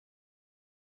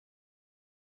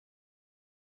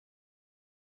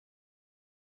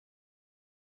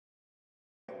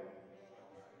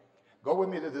Go with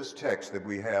me to this text that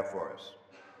we have for us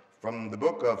from the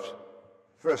book of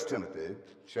 1 Timothy,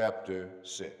 chapter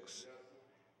 6.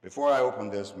 Before I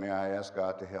open this, may I ask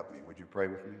God to help me? Would you pray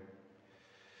with me?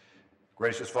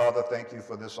 Gracious Father, thank you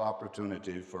for this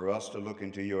opportunity for us to look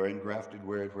into your engrafted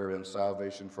word wherein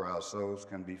salvation for our souls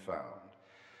can be found.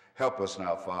 Help us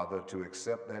now, Father, to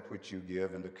accept that which you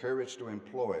give and the courage to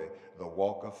employ the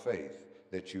walk of faith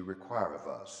that you require of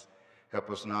us. Help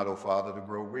us not, O Father, to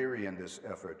grow weary in this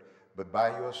effort, but by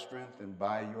your strength and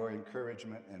by your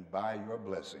encouragement and by your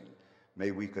blessing,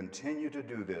 may we continue to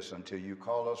do this until you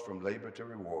call us from labor to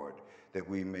reward, that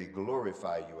we may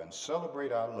glorify you and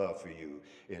celebrate our love for you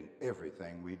in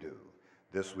everything we do.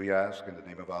 This we ask in the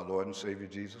name of our Lord and Savior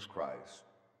Jesus Christ.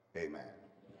 Amen.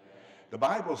 The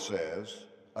Bible says,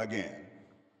 again,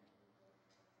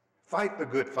 fight the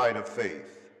good fight of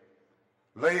faith,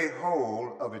 lay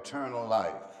hold of eternal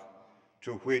life,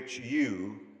 to which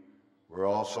you were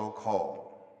also called,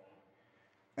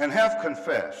 and have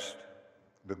confessed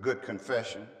the good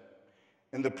confession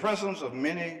in the presence of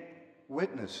many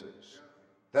witnesses.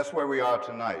 That's where we are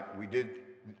tonight. We did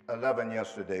 11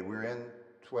 yesterday. We're in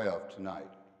 12 tonight.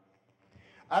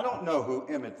 I don't know who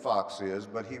Emmett Fox is,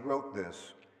 but he wrote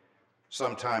this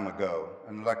some time ago,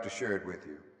 and I'd like to share it with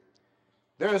you.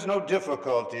 There is no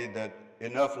difficulty that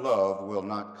enough love will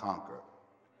not conquer.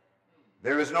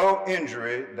 There is no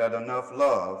injury that enough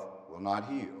love will not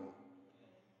heal.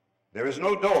 There is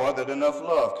no door that enough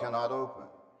love cannot open.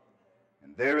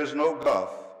 And there is no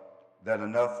gulf that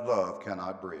enough love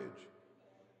cannot bridge.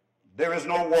 There is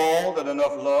no wall that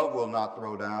enough love will not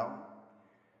throw down.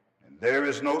 And there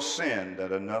is no sin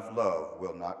that enough love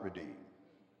will not redeem.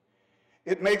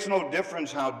 It makes no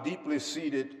difference how deeply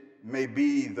seated may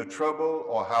be the trouble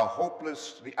or how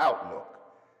hopeless the outlook,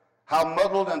 how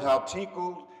muddled and how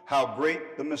tinkled, how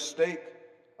great the mistake.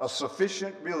 A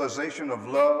sufficient realization of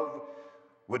love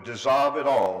would dissolve it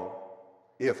all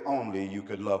if only you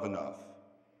could love enough.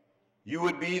 You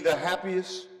would be the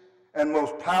happiest and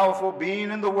most powerful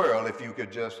being in the world if you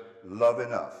could just love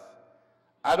enough.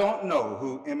 I don't know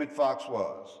who Emmett Fox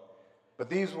was, but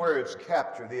these words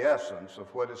capture the essence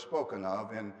of what is spoken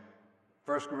of in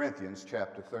 1 Corinthians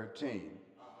chapter 13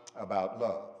 about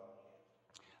love.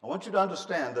 I want you to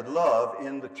understand that love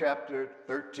in the chapter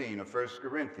 13 of 1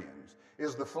 Corinthians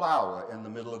is the flower in the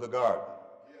middle of the garden.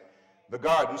 The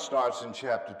garden starts in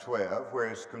chapter 12, where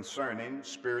it's concerning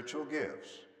spiritual gifts.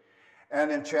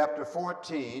 And in chapter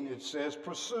 14, it says,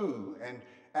 pursue and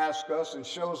ask us and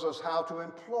shows us how to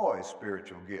employ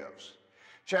spiritual gifts.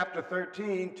 Chapter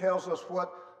 13 tells us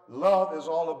what love is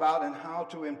all about and how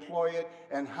to employ it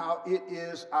and how it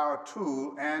is our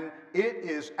tool, and it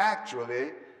is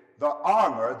actually the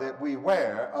armor that we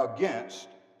wear against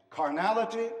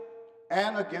carnality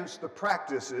and against the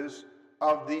practices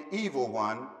of the evil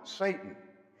one, Satan.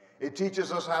 It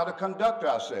teaches us how to conduct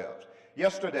ourselves.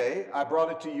 Yesterday, I brought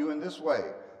it to you in this way.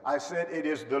 I said it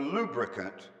is the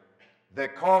lubricant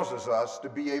that causes us to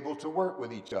be able to work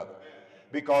with each other,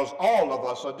 because all of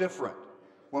us are different.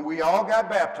 When we all got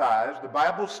baptized, the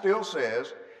Bible still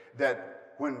says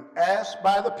that when asked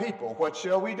by the people, what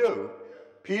shall we do?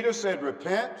 Peter said,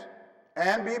 repent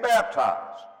and be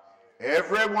baptized,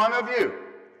 every one of you,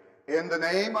 in the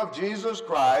name of Jesus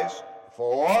Christ,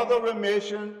 for the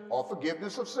remission or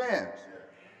forgiveness of sins.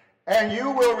 And you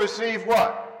will receive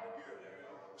what?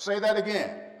 Say that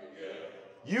again.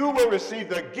 You will receive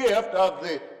the gift of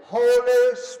the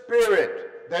Holy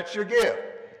Spirit. That's your gift.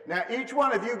 Now, each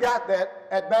one of you got that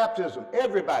at baptism.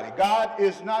 Everybody. God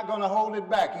is not going to hold it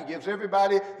back. He gives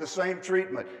everybody the same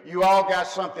treatment. You all got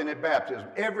something at baptism.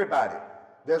 Everybody.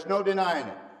 There's no denying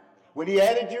it. When he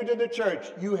added you to the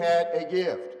church, you had a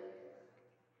gift.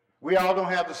 We all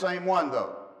don't have the same one,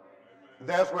 though.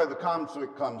 That's where the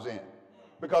conflict comes in.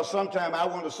 Because sometimes I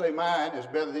want to say mine is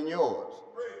better than yours.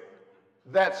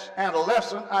 That's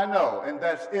adolescent, I know, and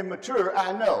that's immature,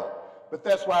 I know. But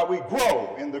that's why we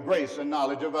grow in the grace and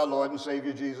knowledge of our Lord and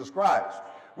Savior Jesus Christ.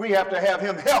 We have to have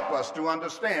him help us to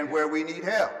understand where we need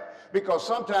help. Because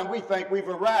sometimes we think we've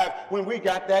arrived when we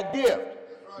got that gift.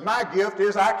 My gift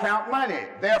is I count money.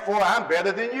 Therefore, I'm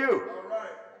better than you. All right.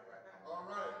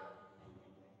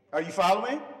 Are you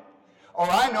following me? Or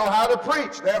I know how to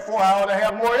preach. Therefore, I ought to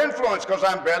have more influence because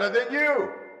I'm better than you.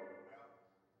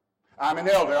 I'm an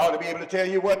elder. I ought to be able to tell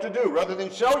you what to do. Rather than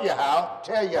show you how,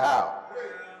 tell you how.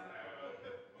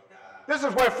 This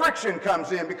is where friction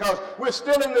comes in, because we're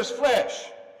still in this flesh.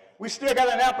 We still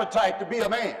got an appetite to be a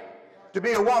man, to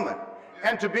be a woman,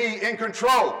 and to be in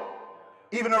control.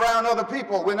 Even around other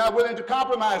people, we're not willing to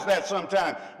compromise that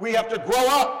sometimes. We have to grow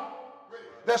up.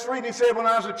 That's the reason he said, when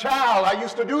I was a child, I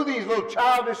used to do these little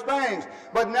childish things.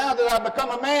 But now that I've become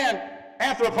a man,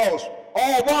 anthropos,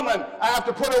 all woman, I have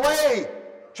to put away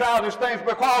childish things,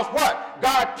 because what?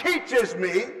 God teaches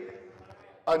me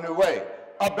a new way,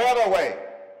 a better way,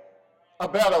 a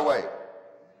better way.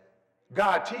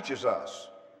 God teaches us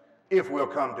if we'll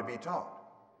come to be taught.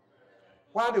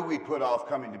 Why do we put off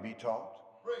coming to be taught?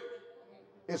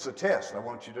 It's a test, I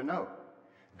want you to know.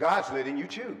 God's letting you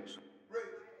choose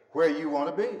where you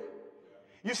want to be.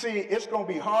 You see, it's going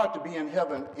to be hard to be in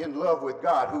heaven in love with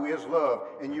God, who is love,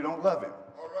 and you don't love him.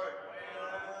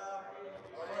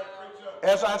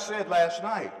 As I said last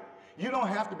night, you don't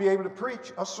have to be able to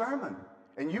preach a sermon,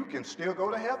 and you can still go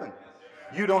to heaven.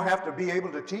 You don't have to be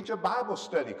able to teach a Bible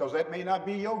study, because that may not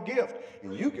be your gift,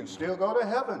 and you can still go to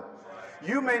heaven.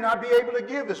 You may not be able to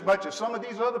give as much as some of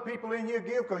these other people in here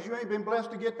give, because you ain't been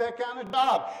blessed to get that kind of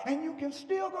job, and you can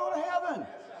still go to heaven.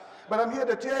 But I'm here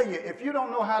to tell you, if you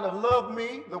don't know how to love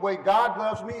me the way God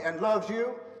loves me and loves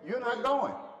you, you're not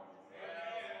going.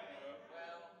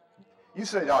 You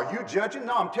say, are you judging?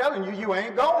 No, I'm telling you, you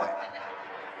ain't going.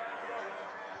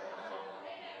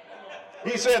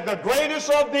 He said, the greatest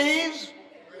of these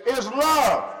is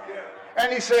love.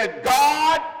 And he said,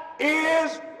 God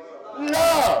is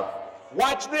love.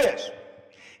 Watch this.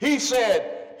 He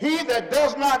said, he that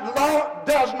does not love,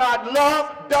 does not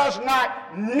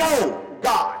know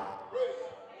God.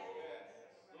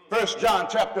 1 John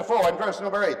chapter 4 and verse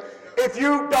number 8. If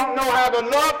you don't know how to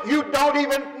love, you don't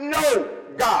even know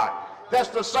God. That's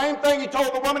the same thing he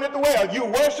told the woman at the well. You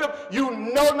worship, you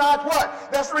know not what.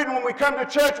 That's the reason when we come to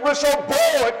church, we're so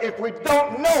bored if we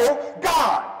don't know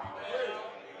God.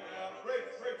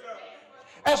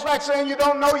 That's like saying you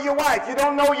don't know your wife, you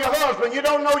don't know your husband, you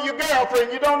don't know your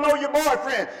girlfriend, you don't know your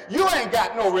boyfriend. You ain't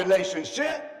got no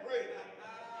relationship.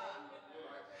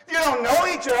 You don't know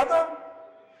each other.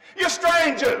 You're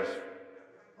strangers.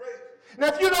 Now,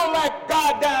 if you don't like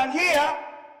God down here,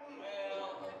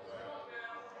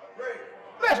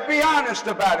 let's be honest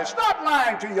about it. Stop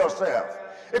lying to yourself.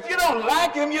 If you don't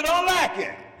like him, you don't like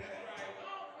him.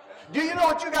 Do you know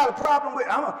what you got a problem with?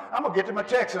 I'm going to get to my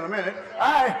text in a minute.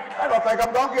 I don't think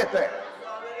I'm going to get there.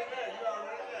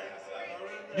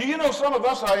 Do you know some of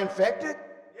us are infected?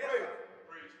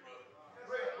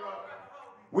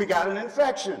 We got an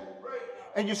infection.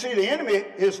 And you see, the enemy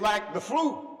is like the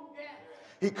flu.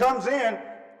 He comes in,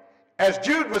 as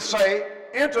Jude would say,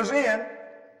 enters in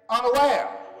unaware.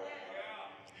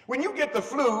 When you get the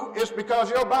flu, it's because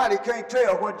your body can't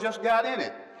tell what just got in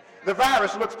it. The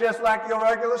virus looks just like your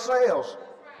regular cells.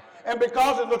 And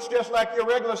because it looks just like your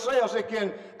regular cells, it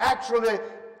can actually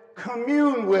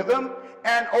commune with them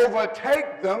and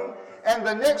overtake them. And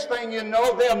the next thing you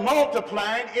know, they're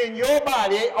multiplying in your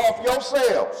body off your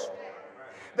cells.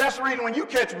 That's the reason when you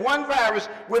catch one virus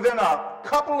within a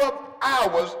couple of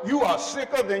hours, you are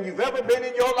sicker than you've ever been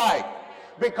in your life.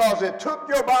 Because it took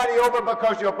your body over,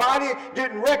 because your body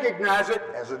didn't recognize it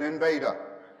as an invader.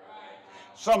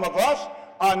 Some of us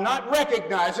are not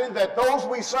recognizing that those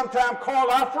we sometimes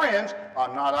call our friends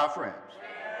are not our friends.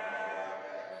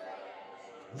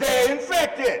 They're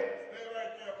infected.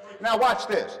 Now watch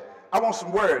this. I want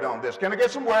some word on this. Can I get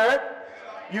some word?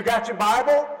 You got your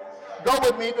Bible? Go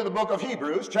with me to the book of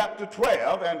Hebrews, chapter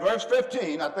 12 and verse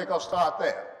 15. I think I'll start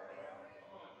there.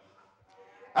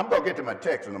 I'm going to get to my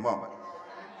text in a moment.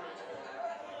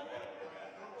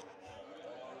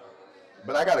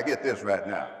 But I got to get this right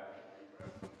now.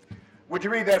 Would you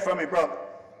read that for me, brother?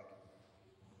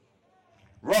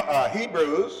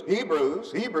 Hebrews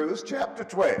chapter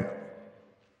 12.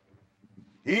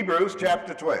 Hebrews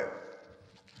chapter 12.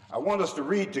 I want us to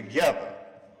read together.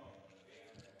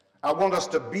 I want us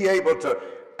to be able to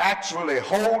actually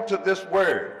hold to this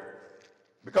word,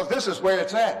 because this is where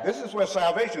it's at. This is where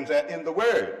salvation's at, in the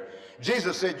word.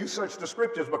 Jesus said, you search the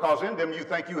scriptures because in them you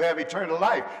think you have eternal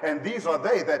life, and these are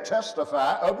they that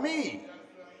testify of me.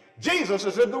 Jesus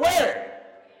is in the word.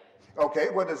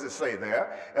 Okay, what does it say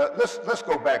there? Let's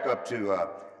go back up to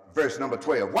verse number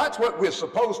 12. Watch what we're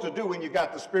supposed to do when you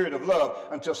got the spirit of love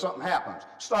until something happens.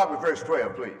 Start with verse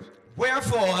 12, please.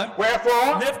 Wherefore,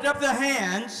 lift up the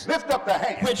hands,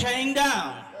 which hang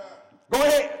down. Go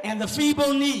ahead. And the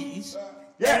feeble knees,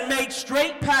 and make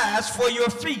straight paths for your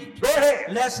feet. Go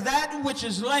ahead. Lest that which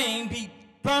is lame be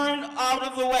burned out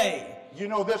of the way. You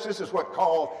know, this is what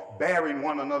called bearing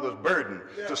one another's burden,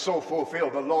 to so fulfill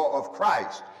the law of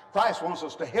Christ. Christ wants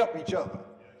us to help each other.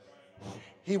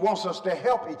 He wants us to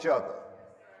help each other,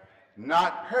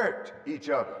 not hurt each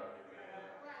other.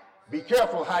 Be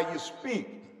careful how you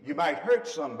speak. You might hurt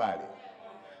somebody.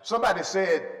 Somebody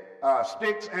said,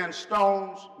 sticks and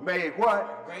stones may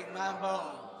what? Break my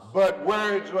bones. But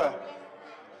words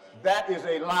That is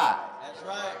a lie. That's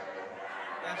right.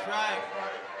 That's right.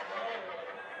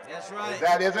 That's right.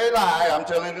 That is a lie. I'm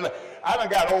telling you. I done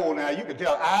got old now. You can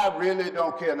tell I really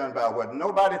don't care nothing about what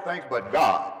nobody thinks but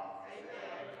God.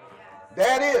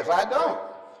 That is. I don't.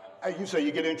 You say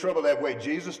you get in trouble that way.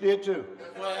 Jesus did too.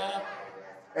 Well,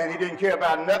 and he didn't care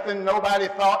about nothing nobody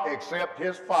thought except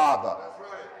his Father.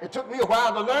 It took me a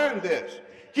while to learn this.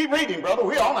 Keep reading, brother.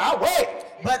 We're on our way.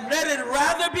 But let it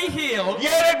rather be healed.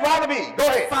 Yet it rather be. Go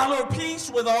ahead. Follow peace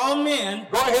with all men.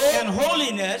 Go ahead. And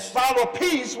holiness. Follow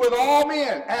peace with all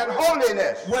men and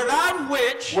holiness. Without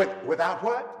which. Without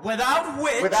what? Without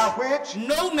which. Without which.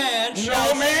 No man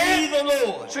shall see the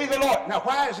Lord. See the Lord. Now,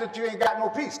 why is it you ain't got no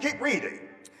peace? Keep reading.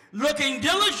 Looking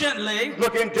diligently.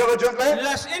 Looking diligently.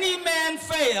 Lest any man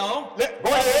fail.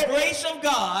 Go ahead. The grace of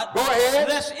God. Go ahead.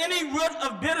 Lest any root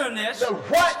of bitterness. The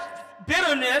what?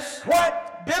 Bitterness.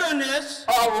 What? Bitterness.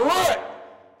 A root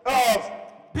of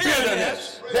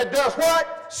bitterness. That does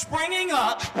what? Springing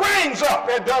up. Springs up.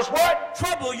 That does what?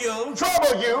 Trouble you.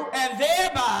 Trouble you. And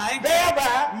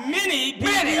thereby. Many be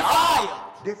defiled.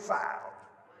 Defiled.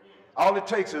 All it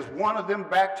takes is one of them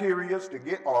bacteria to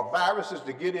get, or viruses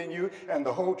to get in you, and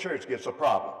the whole church gets a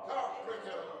problem.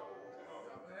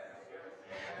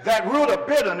 That root of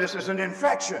bitterness is an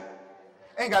infection.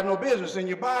 Ain't got no business in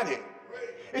your body.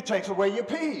 It takes away your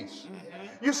peace.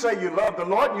 You say you love the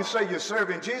Lord, you say you're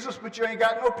serving Jesus, but you ain't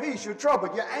got no peace. You're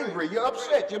troubled, you're angry, you're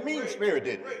upset, you're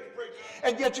mean-spirited.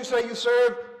 And yet you say you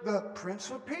serve the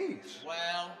Prince of Peace.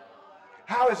 Well,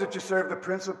 how is it you serve the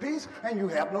Prince of Peace and you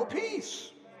have no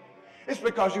peace? It's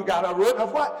because you got a root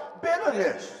of what?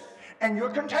 Bitterness. And you're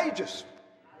contagious.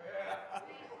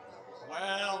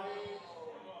 Well,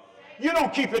 you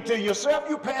don't keep it to yourself.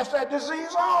 You pass that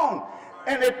disease on.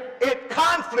 And it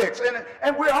conflicts.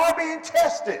 And we're all being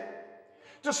tested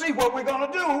to see what we're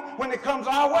going to do when it comes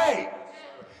our way.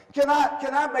 Can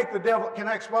I make the devil, can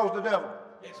I expose the devil?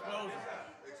 Expose him.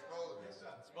 Expose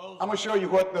him. I'm going to show you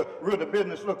what the root of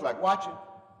bitterness looks like. Watch it.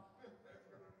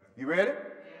 You ready?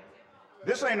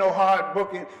 This ain't no hard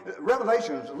book.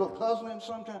 Revelation is a little puzzling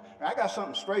sometimes. I got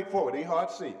something straightforward. It ain't hard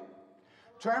to see.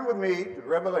 Turn with me to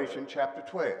Revelation chapter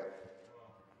 12.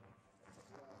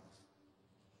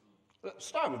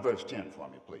 Start with verse 10 for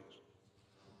me, please.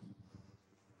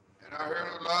 And I heard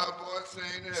a loud voice saying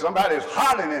in heaven. Somebody's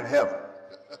hollering in heaven.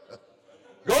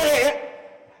 Go ahead.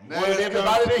 I want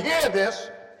everybody to hear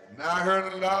this. Now I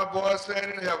heard a loud voice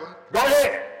saying in heaven. Go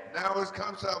ahead. Now has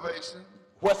come salvation.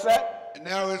 What's that? And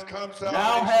now has come salvation.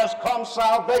 Now has come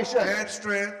salvation. And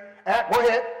strength. Go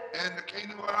ahead. And the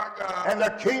kingdom of our God. And the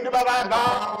kingdom of our God. And the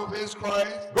power of his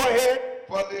Christ. Go ahead.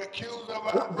 For the accuser of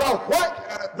our The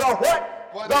what? The what?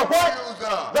 For the what?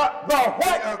 Accuser. The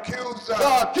what? The accuser.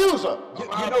 The accuser.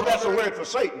 You know that's a word for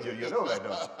Satan. You know that,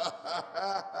 don't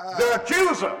you? The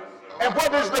accuser. And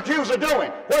what is the accuser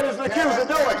doing? What is the accuser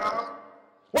doing?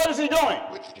 What is he doing?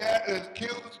 Which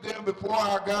accused them before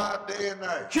our God day and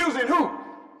night. Accusing who?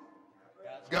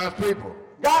 God's people.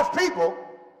 God's people?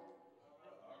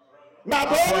 My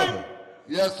brother?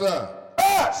 Yes, sir.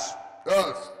 Us.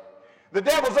 Us. The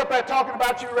devil's up there talking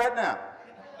about you right now.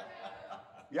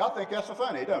 Y'all think that's so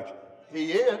funny, don't you?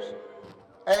 He is.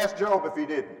 Ask Job if he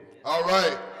didn't. All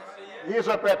right. He's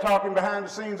up there talking behind the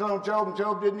scenes on Job, and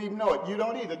Job didn't even know it. You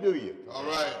don't either, do you? All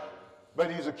right.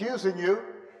 But he's accusing you.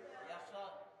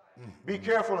 Be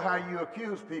careful how you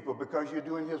accuse people because you're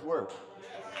doing his work.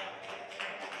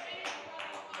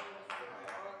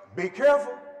 Be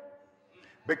careful.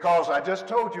 Because I just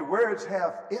told you, words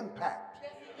have impact.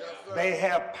 They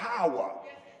have power.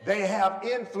 They have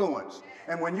influence.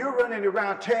 And when you're running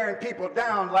around tearing people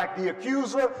down like the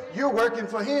accuser, you're working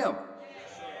for him.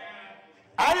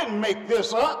 I didn't make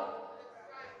this up.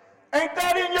 Ain't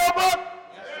that in your book?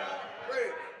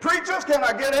 Preachers, can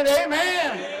I get an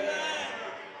amen?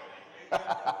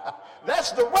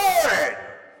 That's the word.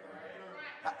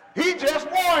 He just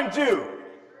warned you.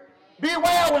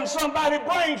 Beware when somebody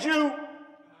brings you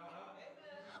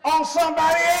on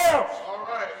somebody else. All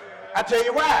right. I tell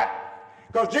you why.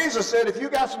 Because Jesus said, if you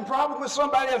got some problem with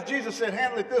somebody else, Jesus said,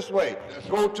 handle it this way.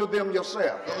 Go to them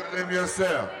yourself. Go to them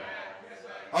yourself.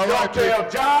 All don't right, tell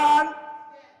people. John.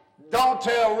 Don't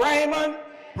tell Raymond.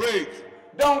 Preach.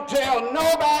 Don't tell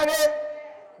nobody,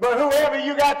 but whoever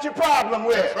you got your problem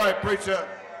with. That's right, preacher.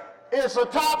 It's a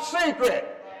top secret.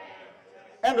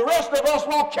 And the rest of us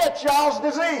won't catch y'all's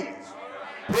disease.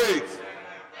 Preach.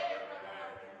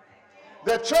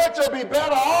 The church will be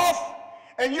better off,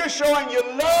 and you're showing you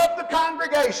love the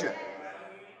congregation.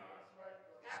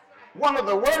 One of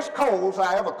the worst colds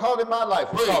I ever caught in my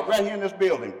life was caught right here in this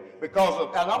building because of,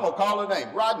 and I'm going to call her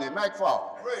name, Rodney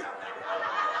McFall.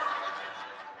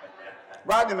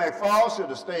 Rodney McFall should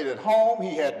have stayed at home.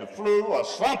 He had the flu or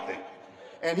something.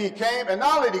 And he came, and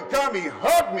not only did he come, he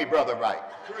hugged me, Brother Wright.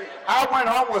 I went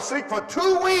home, was sick for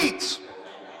 2 weeks.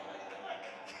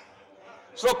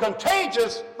 So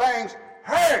contagious things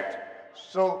hurt.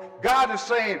 So God is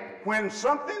saying, when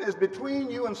something is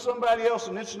between you and somebody else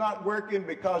and it's not working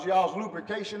because y'all's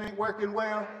lubrication ain't working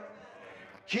well,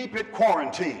 keep it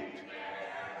quarantined.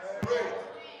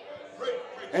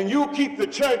 And you keep the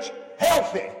church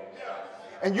healthy.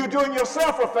 And you're doing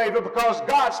yourself a favor because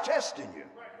God's testing you.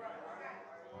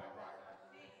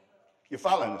 You're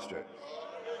following this, church?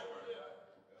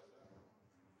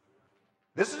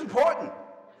 This is important.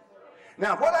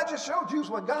 Now, what I just showed you is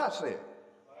what God said.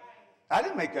 I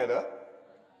didn't make that up.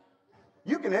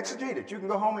 You can exegete it. You can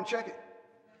go home and check it.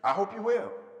 I hope you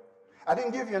will. I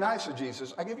didn't give you an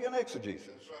eisegesis. I give you an exegesis.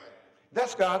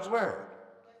 That's God's word.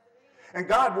 And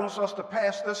God wants us to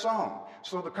pass this on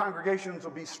so the congregations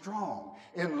will be strong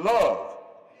in love.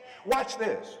 Watch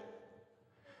this.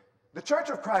 The Church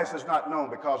of Christ is not known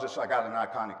because it's got an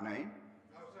iconic name.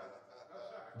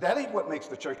 That ain't what makes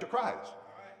the Church of Christ.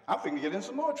 I'm finna get in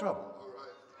some more trouble.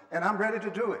 And I'm ready to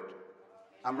do it.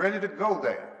 I'm ready to go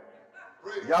there.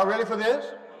 Y'all ready for this?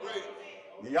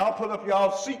 Y'all put up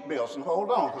y'all seat belts and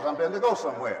hold on, because I'm ready to go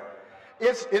somewhere.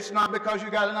 It's not because you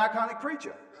got an iconic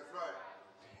preacher.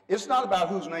 It's not about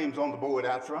whose name's on the board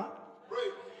out front.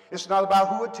 It's not about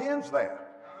who attends there.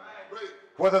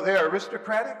 Whether they're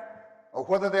aristocratic or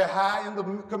whether they're high in the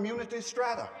community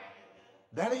strata.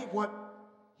 That ain't what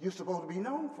you're supposed to be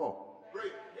known for.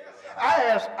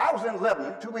 I was in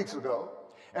Lebanon 2 weeks ago,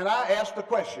 and I asked the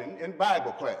question in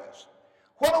Bible class,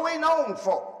 what are we known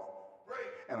for?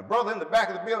 And a brother in the back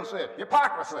of the building said,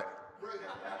 hypocrisy.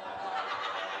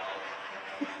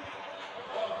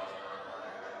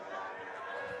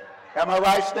 Am I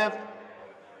right, Steph?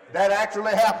 That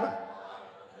actually happened.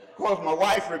 Of course, my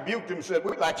wife rebuked him and said,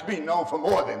 we'd like to be known for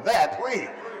more than that, please.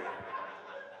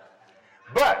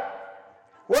 But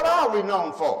what are we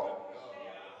known for?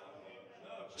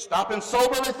 Stop and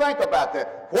soberly think about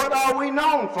that. What are we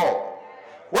known for?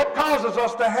 What causes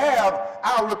us to have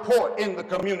our report in the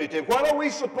community? What are we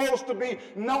supposed to be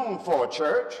known for,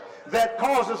 church, that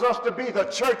causes us to be the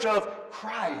church of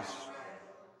Christ?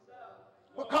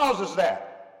 What causes that?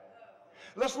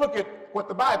 Let's look at what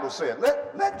the Bible said.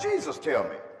 Let Jesus tell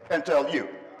me and tell you.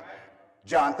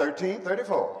 John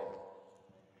 13:34.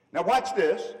 Now watch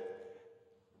this.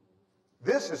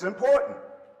 This is important.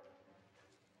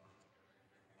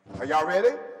 Are y'all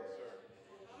ready?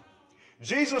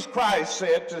 Jesus Christ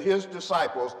said to his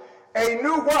disciples, a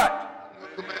new what?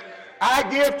 I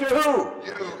give to who?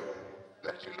 You.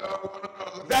 That you love one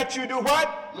another. That you do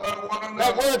what? Love one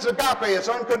another. That word's agape. It's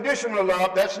unconditional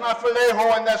love. That's not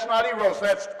phileo and that's not eros.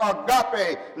 That's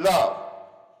agape love.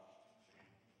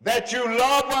 That you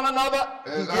love one another.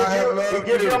 He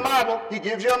gives you a model. He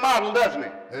gives you a model, doesn't he?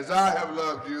 As I have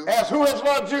loved you. As who has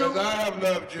loved you? As I have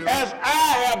loved you. As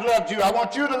I have loved you. I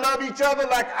want you to love each other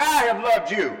like I have loved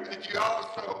you. That you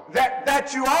also.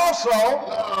 That you also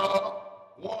love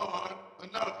one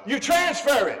another. You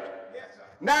transfer it.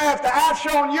 Now, after I've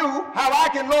shown you how I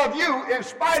can love you in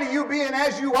spite of you being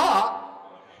as you are,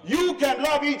 you can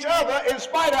love each other in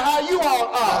spite of how you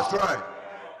all are. That's right.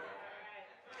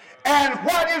 And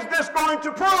what is this going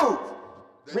to prove?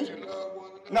 That you love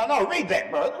one another. No, read that,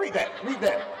 brother. Read that. Read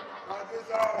that. By this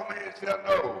all men shall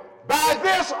know. By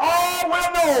this all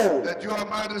will know. That you are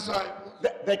my disciples.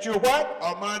 That you're what?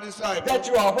 Are my disciples. That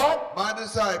you are what? My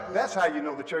disciples. That's how you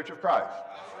know the Church of Christ.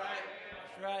 That's right.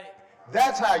 That's right.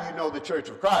 That's how you know the Church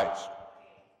of Christ.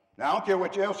 Now, I don't care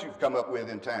what else you've come up with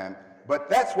in time, but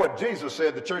that's what Jesus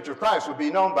said the Church of Christ would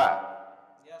be known by.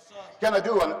 Yes, sir. Can I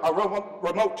do a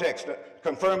remote text to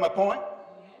confirm my point?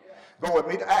 Go with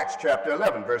me to Acts chapter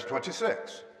 11, verse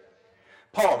 26.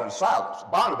 Paul and Silas,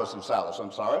 Barnabas and Silas,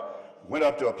 went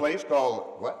up to a place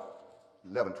called, what?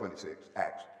 11:26,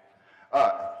 Acts.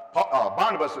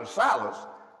 Barnabas and Silas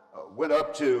went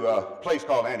up to a place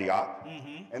called Antioch,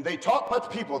 and they taught much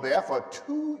people there for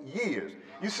 2 years.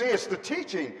 You see, it's the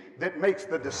teaching that makes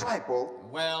the disciple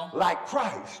like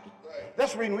Christ.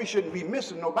 That's the reason we shouldn't be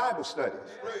missing no Bible studies.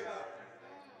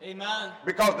 Amen.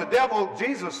 Because the devil,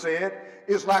 Jesus said,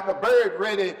 is like a bird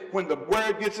ready when the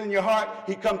word gets in your heart.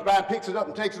 He comes by and picks it up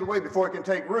and takes it away before it can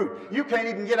take root. You can't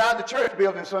even get out of the church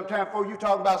building sometime before you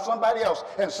talk about somebody else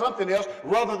and something else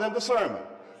rather than the sermon.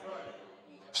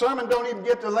 Sermon don't even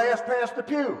get to last past the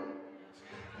pew.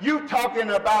 You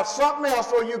talking about something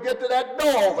else or you get to that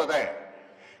door over there.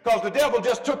 Because the devil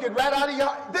just took it right out of your...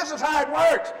 This is how it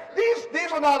works.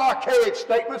 These are not archaic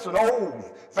statements and old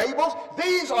fables.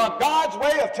 These are God's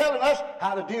way of telling us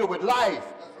how to deal with life.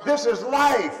 This is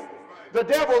life. The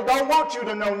devil don't want you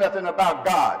to know nothing about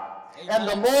God. Amen. And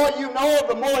the more you know,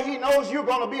 the more he knows you're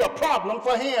going to be a problem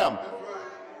for him.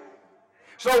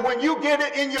 So when you get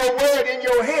it in your word, in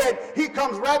your head, he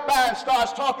comes right by and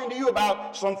starts talking to you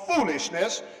about some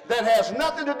foolishness that has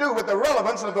nothing to do with the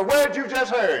relevance of the word you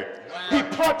just heard. Wow. He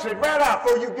plucks it right out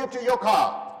before you get to your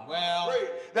car. Well,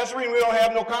 that's the reason we don't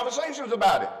have no conversations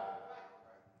about it.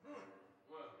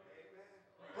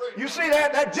 You see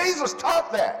that Jesus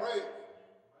taught that.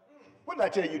 What did I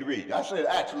tell you to read? I said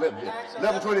Acts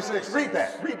 11:26. Read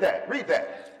that.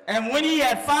 And when he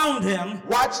had found him,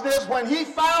 watch this, when he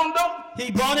found him,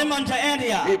 he brought him unto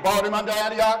Antioch.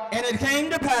 And it came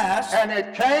to pass.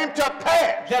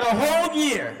 That a whole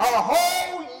year.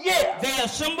 They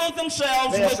assembled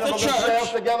themselves with the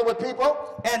church. Together with people.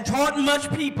 And taught much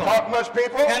people.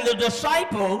 And the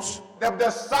disciples.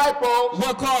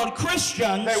 Were called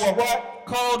Christians. They were what?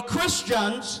 Called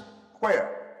Christians.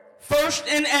 Where? First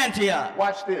in Antioch.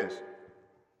 Watch this.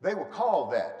 They were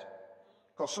called that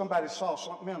because somebody saw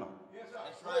something in them. Yes,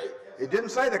 that's right. It didn't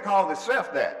say they called themselves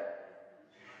that.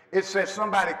 It said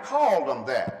somebody called them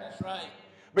that. That's right.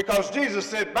 Because Jesus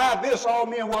said, by this all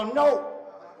men will know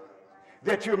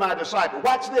that you're my disciple.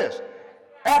 Watch this.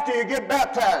 After you get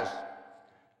baptized,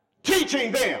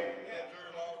 teaching them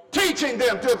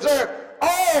to observe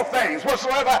all things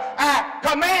whatsoever I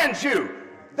command you.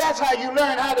 That's how you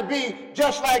learn how to be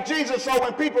just like Jesus. So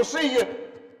when people see you,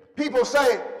 people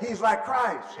say, he's like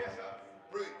Christ.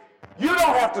 You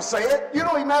don't have to say it. You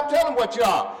don't even have to tell them what you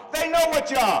are. They know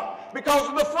what you are because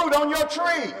of the fruit on your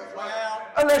tree.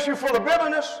 Unless you're full of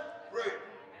bitterness.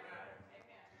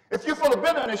 If you're full of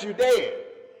bitterness, you're dead.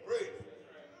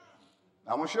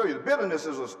 I'm going to show you. The bitterness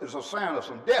is a sign of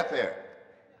some death there.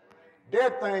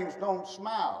 Dead things don't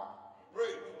smile.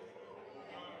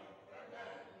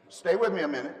 Stay with me a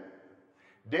minute.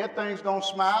 Dead things don't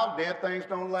smile. Dead things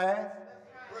don't laugh.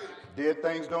 Dead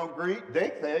things don't greet.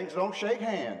 Dead things don't shake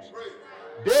hands.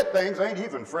 Dead things ain't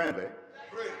even friendly.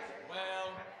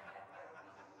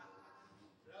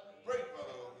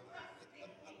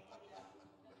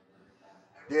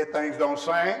 Dead things don't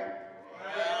sing.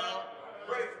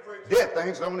 Dead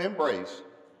things don't embrace.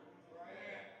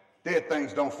 Dead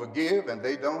things don't forgive and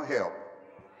they don't help.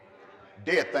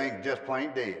 Dead things just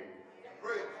plain dead.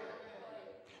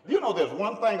 You know there's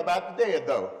one thing about the dead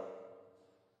though.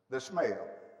 The smell. That's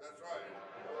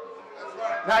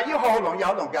right. Now you hold on,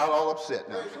 y'all don't got all upset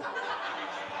now.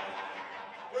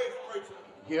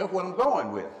 Here's what I'm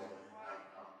going with.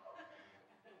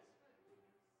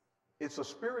 It's a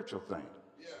spiritual thing.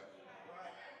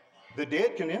 The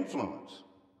dead can influence.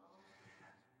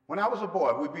 When I was a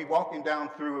boy, we'd be walking down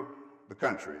through the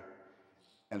country,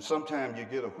 and sometimes you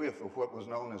get a whiff of what was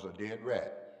known as a dead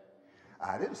rat.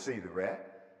 I didn't see the rat.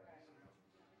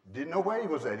 Didn't know where he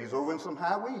was at. He's over in some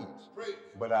high weeds.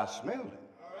 But I smelled him.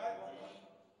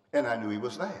 And I knew he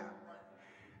was there.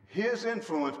 His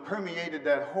influence permeated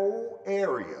that whole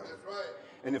area.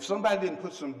 And if somebody didn't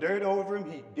put some dirt over him,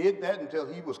 he did that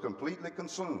until he was completely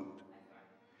consumed.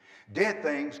 Dead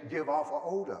things give off an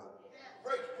odor.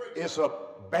 It's a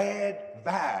bad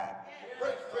vibe.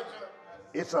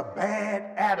 It's a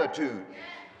bad attitude.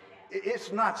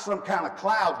 It's not some kind of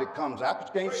cloud that comes out,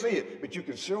 but you can't see it, but you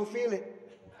can sure feel it.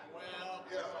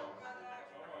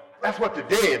 That's what the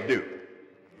dead do.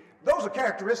 Those are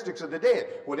characteristics of the dead.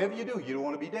 Whatever you do, you don't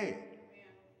want to be dead.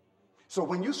 So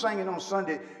when you're singing on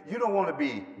Sunday, you don't want to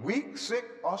be weak, sick,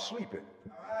 or sleeping.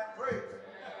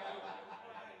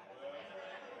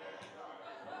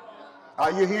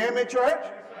 Are you hearing me, church?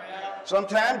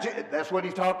 Sometimes, that's what he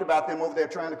talked about, them over there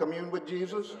trying to commune with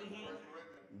Jesus.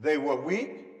 They were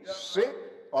weak, sick,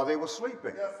 or they were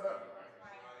sleeping.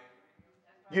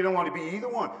 You don't want to be either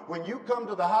one. When you come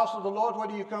to the house of the Lord, what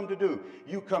do you come to do?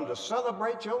 You come to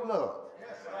celebrate your love.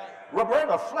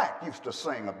 Roberta Flack used to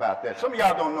sing about that. Some of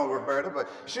y'all don't know Roberta, but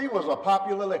she was a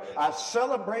popular lady. I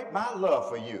celebrate my love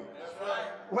for you.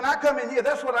 When I come in here,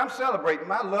 that's what I'm celebrating,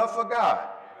 my love for God.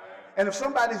 And if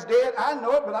somebody's dead, I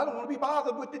know it, but I don't want to be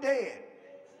bothered with the dead.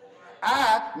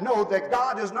 I know that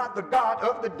God is not the God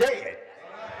of the dead,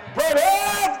 but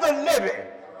of the living.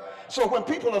 So when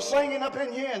people are singing up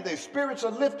in here and their spirits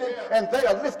are lifted and they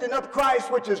are lifting up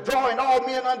Christ, which is drawing all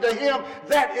men unto him,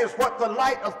 that is what the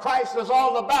light of Christ is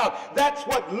all about. That's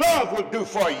what love will do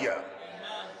for you.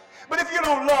 But if you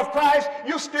don't love Christ,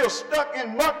 you're still stuck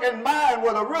in muck and mire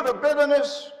with a root of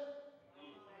bitterness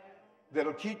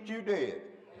that'll keep you dead.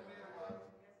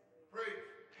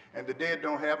 And the dead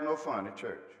don't have no fun at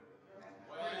church.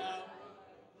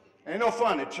 Ain't no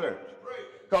fun at church.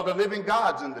 Because the living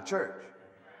God's in the church.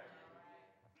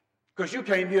 Because you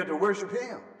came here to worship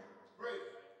him.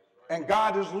 And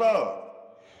God is love.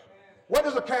 What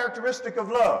is a characteristic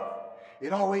of love?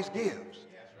 It always gives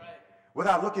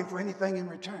without looking for anything in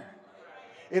return.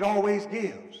 It always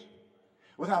gives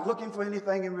without looking for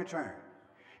anything in return.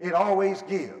 It always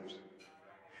gives.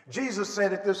 Jesus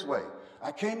said it this way,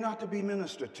 I came not to be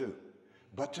ministered to,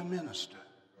 but to minister.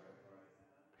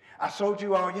 I told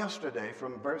you all yesterday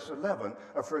from verse 11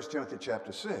 of 1 Timothy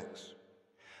chapter 6.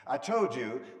 I told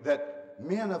you that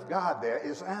men of God there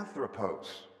is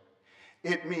anthropos.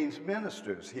 It means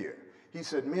ministers here. He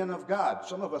said men of God.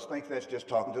 Some of us think that's just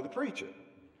talking to the preacher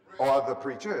or the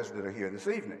preachers that are here this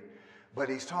evening. But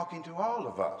he's talking to all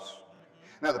of us.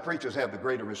 Now the preachers have the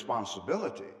greater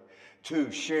responsibility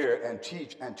to share and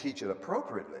teach it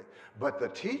appropriately. But the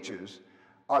teachers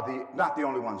are not the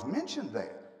only ones mentioned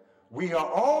there. We are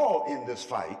all in this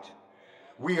fight.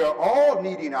 We are all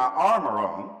needing our armor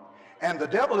on. And the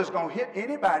devil is going to hit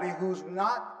anybody who's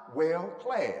not well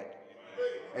clad.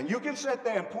 And you can sit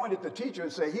there and point at the teacher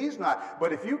and say, he's not.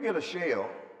 But if you get a shell,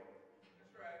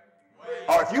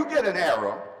 or if you get an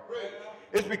arrow,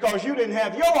 it's because you didn't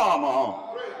have your armor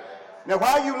on. Now,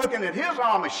 while you're looking at his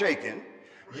armor shaking,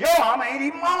 your armor ain't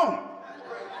even on.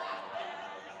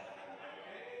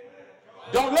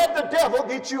 Don't let the devil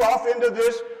get you off into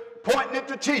this pointing at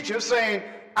the teacher saying,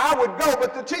 I would go,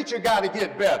 but the teacher got to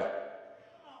get better.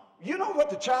 You know what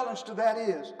the challenge to that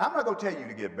is? I'm not going to tell you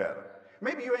to get better.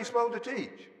 Maybe you ain't supposed to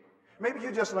teach. Maybe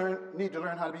you just need to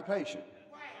learn how to be patient.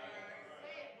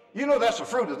 You know that's the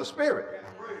fruit of the Spirit.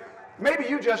 Maybe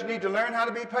you just need to learn how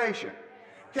to be patient.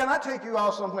 Can I take you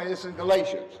all somewhere? It's in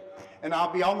Galatians, and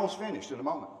I'll be almost finished in a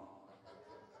moment.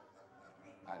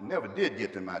 I never did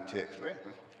get to my text, right?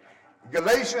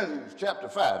 Galatians chapter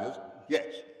 5, is it?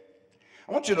 Yes.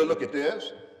 I want you to look at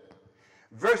this.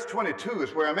 Verse 22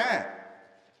 is where I'm at.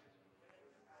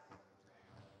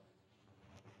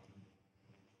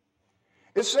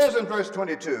 It says in verse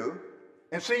 22,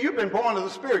 and see, you've been born of the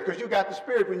Spirit because you got the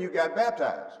Spirit when you got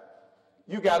baptized.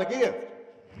 You got a gift.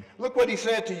 Look what he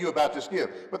said to you about this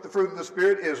gift. But the fruit of the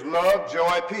Spirit is love,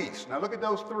 joy, peace. Now look at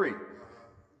those three.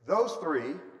 Those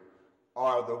three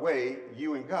are the way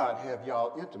you and God have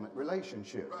y'all intimate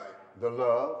relationship. Right. The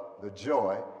love, the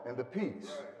joy, and the peace.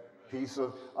 Right. Peace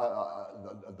of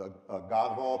the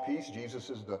God of all peace. Jesus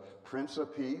is the Prince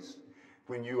of Peace.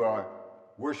 When you are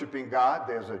worshiping God,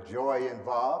 there's a joy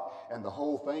involved, and the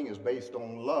whole thing is based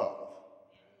on love.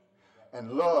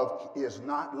 And love is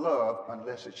not love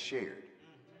unless it's shared.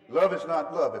 Love is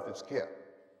not love if it's kept.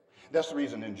 That's the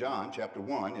reason in John chapter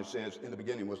 1 it says, in the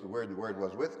beginning was the Word, and the Word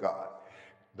was with God.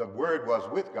 The Word was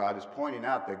with God is pointing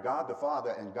out that God the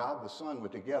Father and God the Son were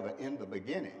together in the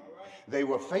beginning. They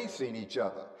were facing each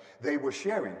other. They were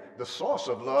sharing. The source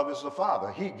of love is the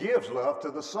Father. He gives love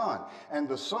to the Son, and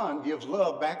the Son gives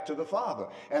love back to the Father.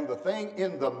 And the thing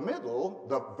in the middle,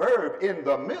 the verb in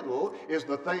the middle, is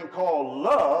the thing called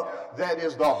love that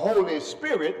is the Holy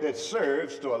Spirit that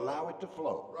serves to allow it to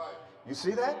flow. Right. You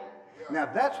see that? Yeah.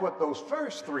 Now that's what those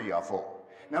first three are for.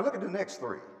 Now look at the next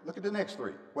three. Look at the next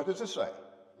three. What does it say?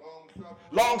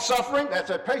 Long suffering, that's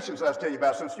that patience I was telling you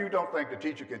about. Since you don't think the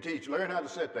teacher can teach, learn how to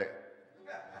sit there.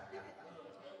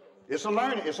 It's a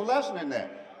learning, it's a lesson in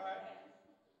that.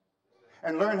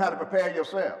 And learn how to prepare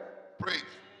yourself. Preach.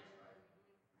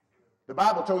 The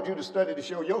Bible told you to study to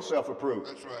show yourself approved.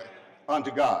 That's right.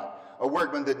 Unto God. A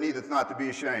workman that needeth not to be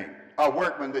ashamed. A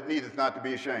workman that needeth not to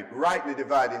be ashamed. Rightly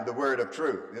dividing the word of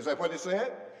truth. Is that what it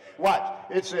said? Watch.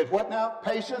 It said what now?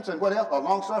 Patience and what else?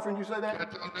 Long suffering, you say that?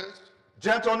 Gentleness.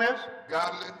 Gentleness.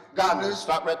 Godliness.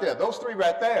 Stop right there. Those three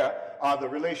right there are the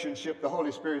relationship the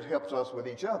Holy Spirit helps us with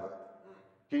each other.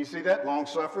 Can you see that? Long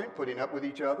suffering, putting up with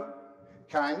each other.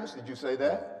 Kindness, did you say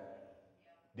that?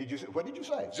 What did you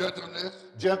say? Gentleness.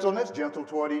 Gentleness, gentle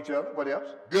toward each other. What else?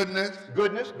 Goodness.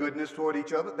 Goodness toward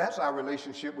each other. That's our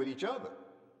relationship with each other.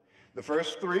 The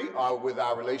first three are with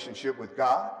our relationship with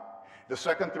God. The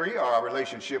second three are our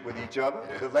relationship with each other.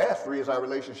 Yeah. The last three is our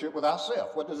relationship with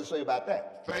ourselves. What does it say about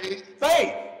that? Faith.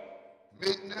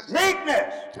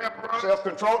 Meekness. Temperance.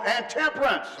 Self-control and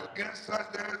temperance. Against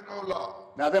such there is no law.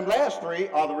 Now them last three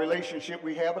are the relationship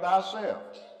we have with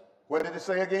ourselves. What did it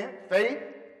say again? Faith.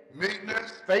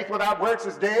 Meekness. Faith without works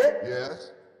is dead.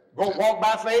 Yes. Go walk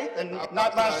by faith and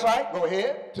not by sight. Go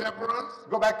ahead. Temperance.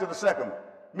 Go back to the second one.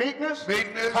 Meekness.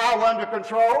 Meekness. Power under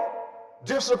control.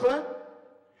 Discipline.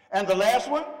 And the last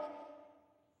one?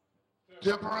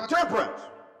 Temperance.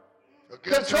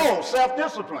 Control,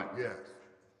 self-discipline. Yes.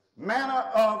 Manner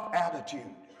of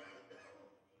attitude.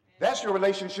 That's your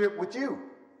relationship with you.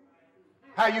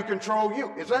 How you control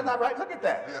you. Is that not right? Look at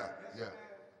that. Yeah.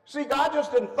 See, God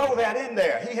just didn't throw that in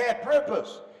there. He had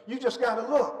purpose. You just got to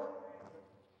look.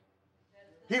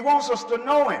 He wants us to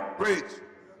know him. Preach.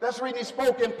 That's the reason he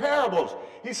spoke in parables.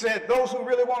 He said those who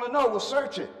really want to know will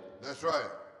search it. That's right.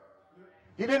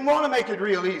 He didn't want to make it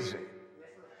real easy.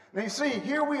 Now you see,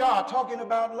 here we are talking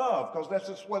about love, because that's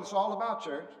just what it's all about,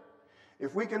 church.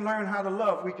 If we can learn how to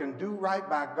love, we can do right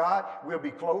by God, we'll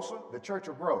be closer, the church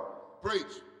will grow.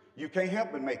 Preach. You can't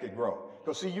help but make it grow.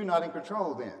 Because see, you're not in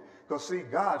control then. Because see,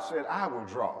 God said, I will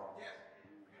draw.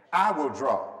 I will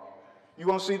draw. You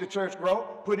want to see the church grow?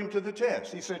 Put him to the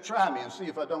test. He said, try me and see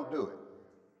if I don't do it.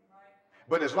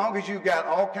 But as long as you got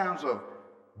all kinds of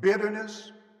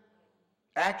bitterness,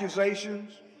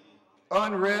 accusations,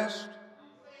 unrest,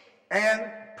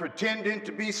 and pretending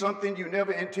to be something you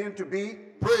never intend to be,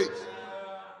 preach,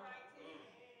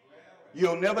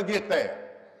 you'll never get there.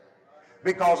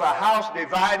 Because a house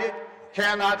divided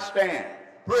cannot stand.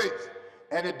 Preach.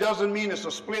 And it doesn't mean it's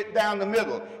a split down the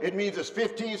middle. It means it's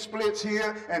 15 splits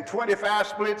here and 25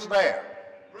 splits there.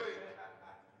 Preach.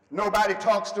 Nobody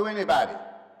talks to anybody.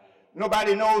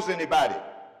 Nobody knows anybody.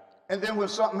 And then when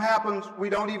something happens, we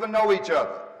don't even know each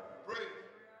other. Preach.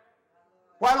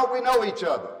 Why don't we know each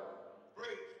other? Preach.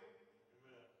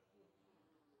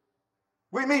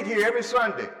 We meet here every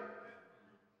Sunday.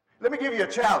 Let me give you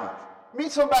a challenge.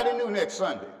 Meet somebody new next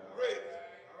Sunday.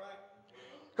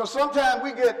 Because sometimes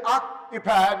we get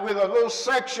occupied with a little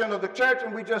section of the church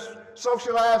and we just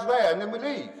socialize there and then we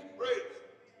leave. Preach.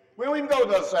 We don't even go to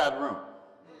the other side of the room.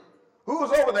 Who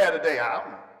was over there today? I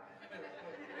don't know.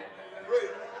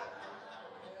 Preach.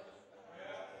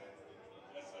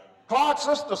 Clark,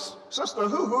 sister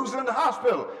who's in the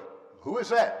hospital? Who is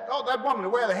that? Oh, that woman that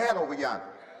wears the hat over yonder.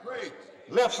 Preach.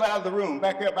 Left side of the room,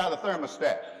 back there by the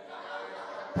thermostat.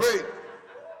 Preach.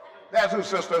 That's who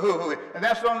Sister Who is. And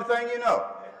that's the only thing you know.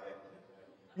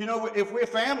 You know, if we're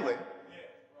family,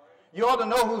 you ought to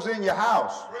know who's in your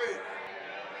house. Preach.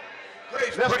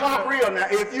 Preach. Let's talk real now.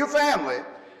 If you're family,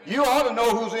 you ought to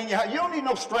know who's in your house. You don't need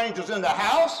no strangers in the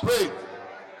house. Preach.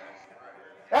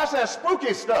 That's that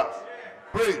spooky stuff.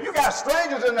 Preach. You got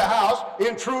strangers in the house,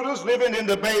 intruders living in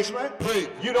the basement. Preach.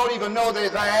 You don't even know they're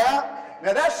there.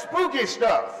 Now that's spooky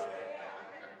stuff.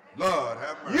 Lord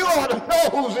have mercy. You ought to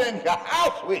know who's in your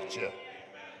house with you.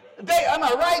 Am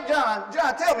I right, John?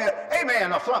 John, tell me,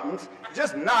 amen or something.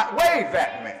 Just not wave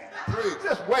at me. Preach.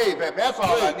 Just wave at me. That's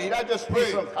all I Preach. need. I just need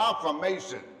Preach. some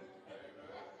confirmation.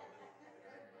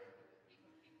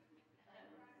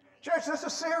 Church, this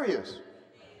is serious.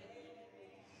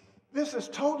 This is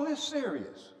totally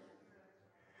serious.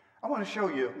 I want to show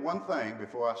you one thing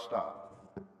before I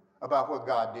stop about what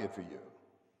God did for you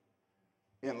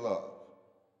in love.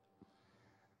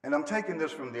 And I'm taking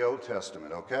this from the Old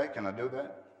Testament, okay? Can I do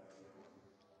that?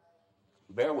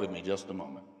 Bear with me just a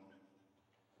moment.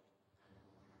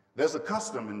 There's a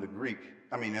custom in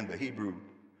the Hebrew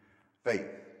faith.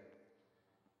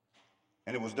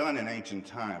 And it was done in ancient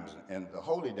times. And the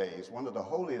holy days, one of the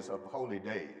holiest of holy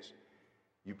days,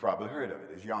 you probably heard of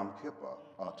it, is Yom Kippur,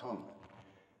 Atonement,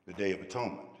 the Day of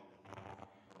Atonement.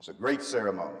 It's a great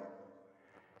ceremony.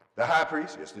 The high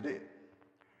priest, yes, they did.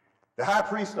 The high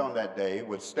priest on that day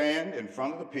would stand in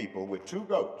front of the people with two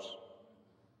goats.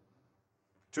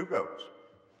 Two goats.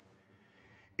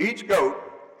 Each goat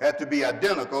had to be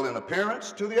identical in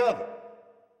appearance to the other.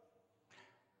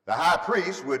 The high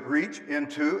priest would reach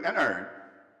into an urn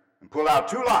and pull out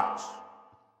two lots,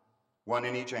 one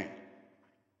in each hand.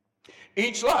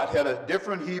 Each lot had a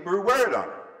different Hebrew word on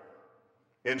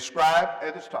it, inscribed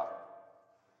at its top.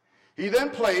 He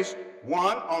then placed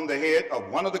one on the head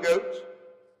of one of the goats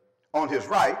on his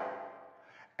right,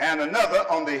 and another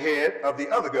on the head of the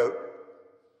other goat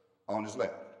on his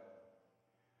left.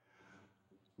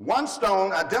 One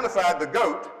stone identified the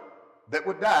goat that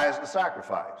would die as the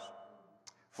sacrifice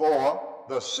for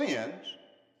the sins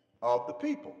of the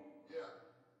people.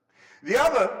 The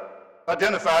other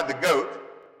identified the goat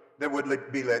that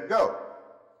would be let go.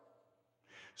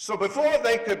 So before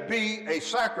they could be a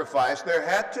sacrifice, there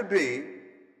had to be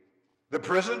the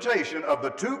presentation of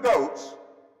the two goats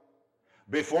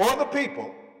before the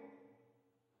people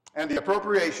and the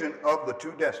appropriation of the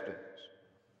two destinies.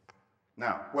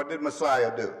 Now, what did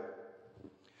Messiah do?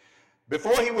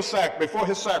 Before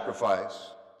his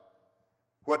sacrifice,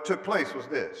 what took place was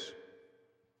this.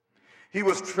 He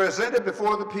was presented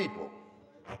before the people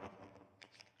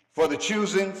for the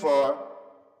choosing for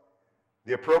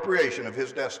the appropriation of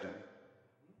his destiny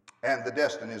and the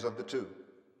destinies of the two.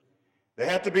 There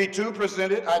had to be two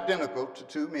presented identical to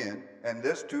two men, and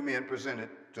this two men presented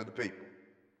to the people.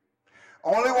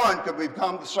 Only one could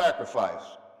become the sacrifice,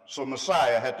 so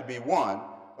Messiah had to be one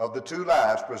of the two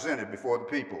lives presented before the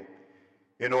people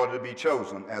in order to be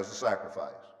chosen as the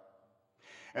sacrifice.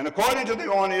 And according to the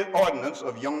ordinance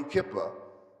of Yom Kippur,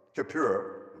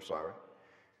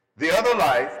 The other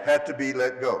life had to be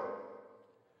let go.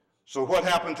 So what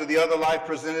happened to the other life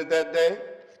presented that day?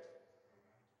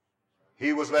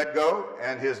 He was let go,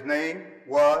 and his name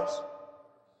was,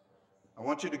 I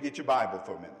want you to get your Bible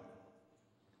for a minute.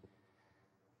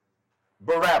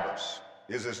 Barabbas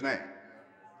is his name.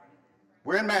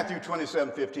 We're in Matthew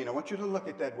 27:15. I want you to look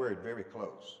at that word very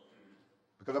close,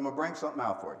 because I'm going to bring something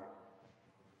out for you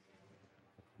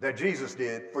that Jesus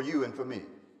did for you and for me.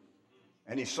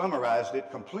 And he summarized it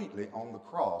completely on the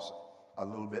cross a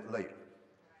little bit later.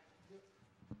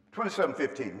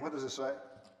 27:15, what does it say?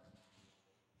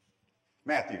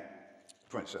 Matthew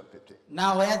 27:15.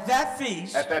 Now at that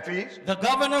feast, the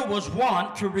governor was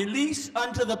wont to release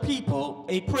unto the people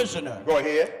a prisoner. Go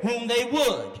ahead. Whom they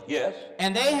would. Yes.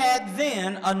 And they had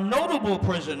then a notable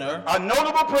prisoner.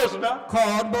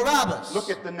 Called Barabbas. Look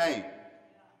at the name.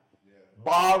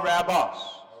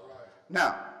 Barabbas.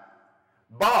 Now,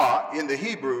 Ba in the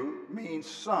Hebrew means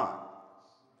son.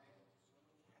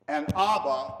 And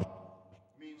Abba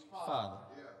means father.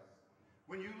 Yeah.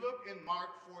 When you look in Mark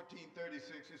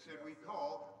 14:36, it said we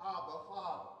call Abba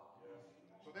Father.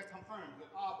 So that confirms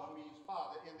that Abba means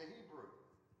father in the Hebrew.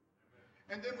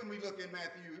 And then when we look in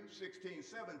Matthew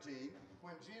 16:17,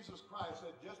 when Jesus Christ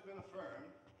had just been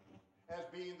affirmed as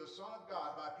being the Son of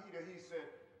God by Peter, he said,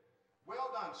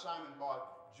 "Well done, Simon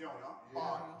Bar-Jonah,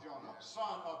 Bar-Jonah,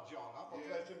 son of Jonah, for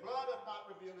flesh and blood hath not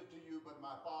revealed it to you, but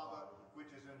my Father which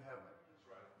is in heaven." That's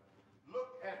right.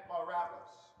 Look at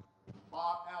Barabbas,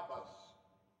 Barabbas,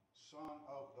 son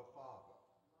of the Father.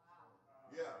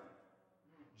 Wow. Yeah.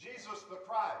 Jesus the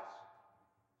Christ,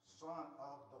 son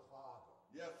of the Father.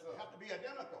 Yes, sir. They have to be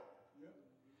identical. Yeah.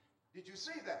 Did you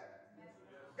see that? Yes.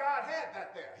 God had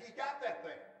that there. He got that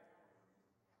there.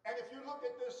 And if you look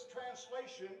at this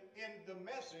translation in the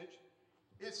Message,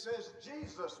 it says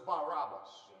Jesus Barabbas.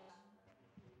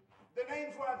 The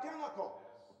names were identical.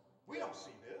 We don't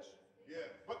see this. Yeah.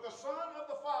 But the Son of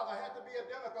the Father had to be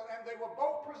identical, and they were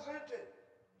both presented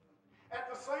at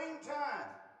the same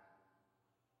time.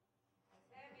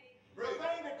 The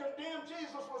thing that condemned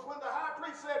Jesus was when the high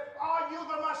priest said, "Are you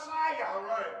the Messiah? All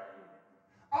right.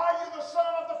 Are you the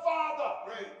Son of the Father?"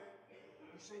 Right.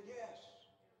 He said, "Yes."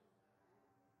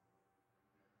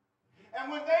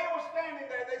 And when they were standing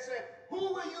there, they said,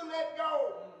 "Who will you let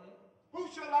go? Who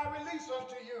shall I release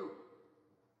unto you?"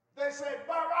 They said,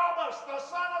 "Barabbas, the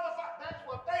Son of the Father." That's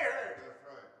what they heard. That's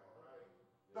right.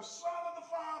 The Son of the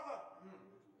Father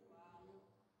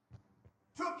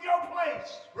took your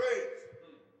place. Great.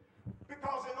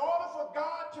 Because in order for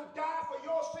God to die for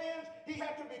your sins, he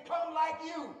had to become like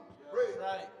you. Great.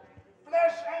 Right.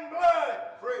 Flesh and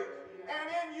blood. Great. And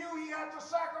in you he had to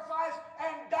sacrifice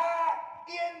and die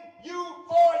in you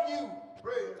for you.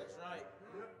 Great. That's right.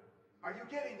 Are you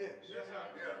getting this? Yes, sir.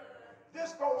 Yeah.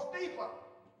 This goes deeper.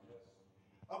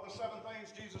 Of the 7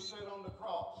 things Jesus said on the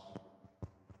cross,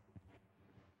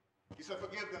 he said,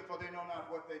 "Forgive them, for they know not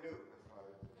what they do."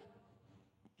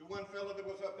 To one fellow that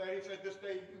was up there, he said, "This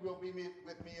day you will be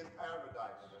with me in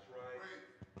paradise." That's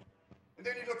right. And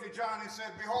then he looked at John and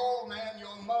said, "Behold, man,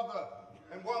 your mother,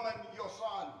 and woman, your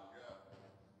son." Yeah.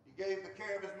 He gave the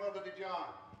care of his mother to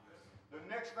John. The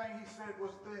next thing he said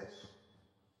was this: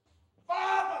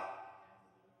 "Father,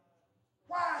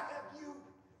 why have you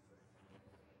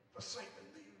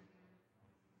forsaken me?"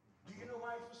 Do you know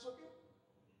why he forsook him?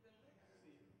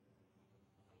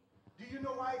 Do you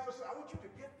know why he forsook? I want you to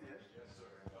get this. Yes, sir.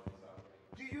 Help us out.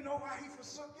 Do you know why he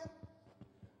forsook him?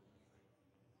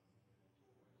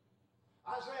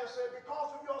 Isaiah said,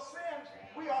 "Because of your sins,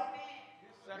 we are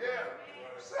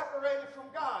separated from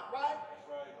God," right? That's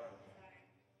right.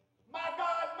 My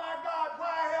God,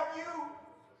 why have you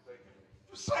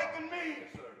forsaken me?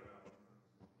 Yes, sir.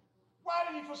 Why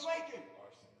did he forsake him?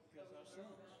 Because of our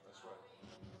sins. That's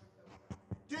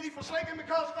right. Did he forsake him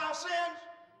because of our sins?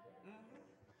 Mm-hmm.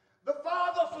 The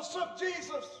Father forsook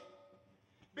Jesus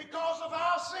because of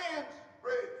our sins.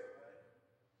 Right.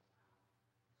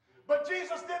 But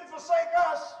Jesus didn't forsake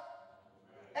us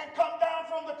and come down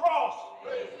from the cross.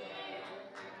 Right.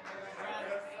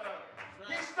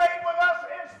 He stayed with us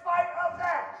in spite of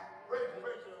that.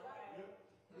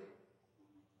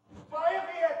 For if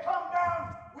he had come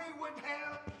down, we wouldn't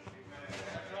have.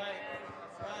 That's right.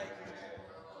 That's right.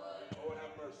 Lord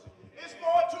have mercy. It's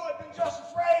more to it than just a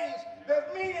phrase.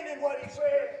 There's meaning in what he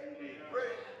said.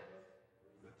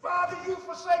 Father, you've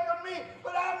forsaken me,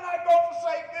 but I'm not going to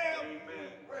forsake them.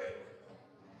 Amen.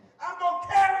 I'm going to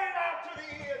carry it out to the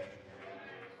end.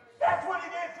 That's what he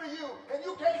did for you, and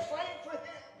you can't sing for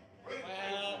him.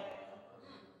 Well,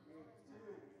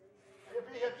 if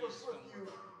he had forsook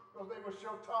you, because they were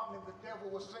sure taunting him, the devil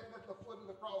was sitting at the foot of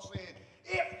the cross saying,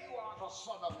 "If you are the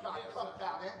Son of God, come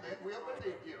down and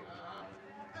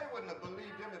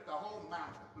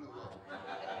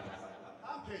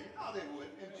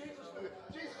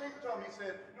told me, he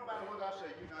said, no matter what I say,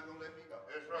 you're not going to let me go.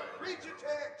 That's right. Read your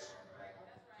text.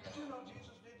 Did you know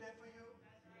Jesus did that for you?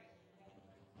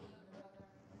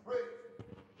 Read.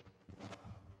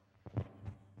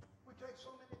 We take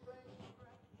so many things for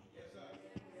granted. Yes, sir.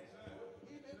 Yes, sir.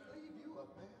 He didn't leave you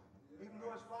up there, even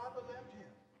though his father left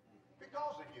him.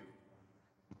 Because of you.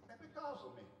 And because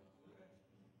of me.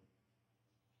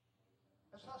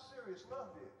 That's how serious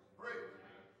love is. Read.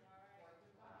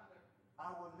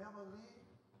 I will never leave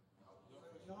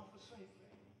nor forsake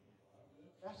you.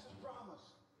 That's his promise.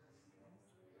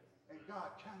 And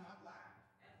God cannot lie.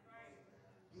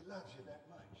 He loves you that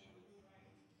much.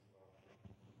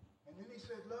 And then he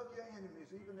said, love your enemies,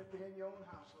 even if they're in your own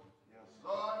household. Yes.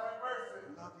 Lord have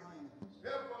mercy. Love your enemies.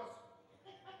 Help us.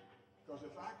 Because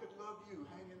if I could love you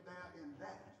hanging there in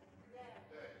that,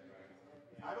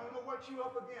 I don't know what you're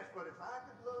up against, but if I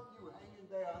could love you hanging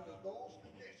there under those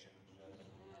conditions,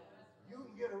 you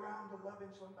can get around to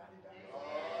loving somebody down.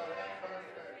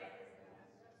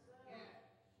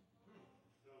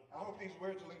 I hope these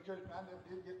words will encourage me. I never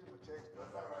did get to my text.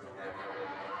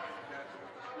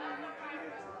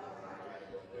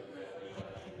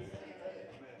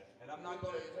 And I'm not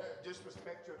going to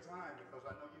disrespect your time because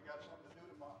I know you got something to do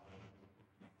tomorrow.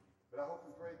 But I hope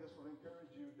and pray this will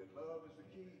encourage you that love is the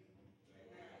key.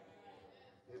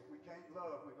 If we can't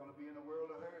love, we're going to be in a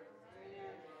world of hurt.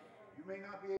 You may not be able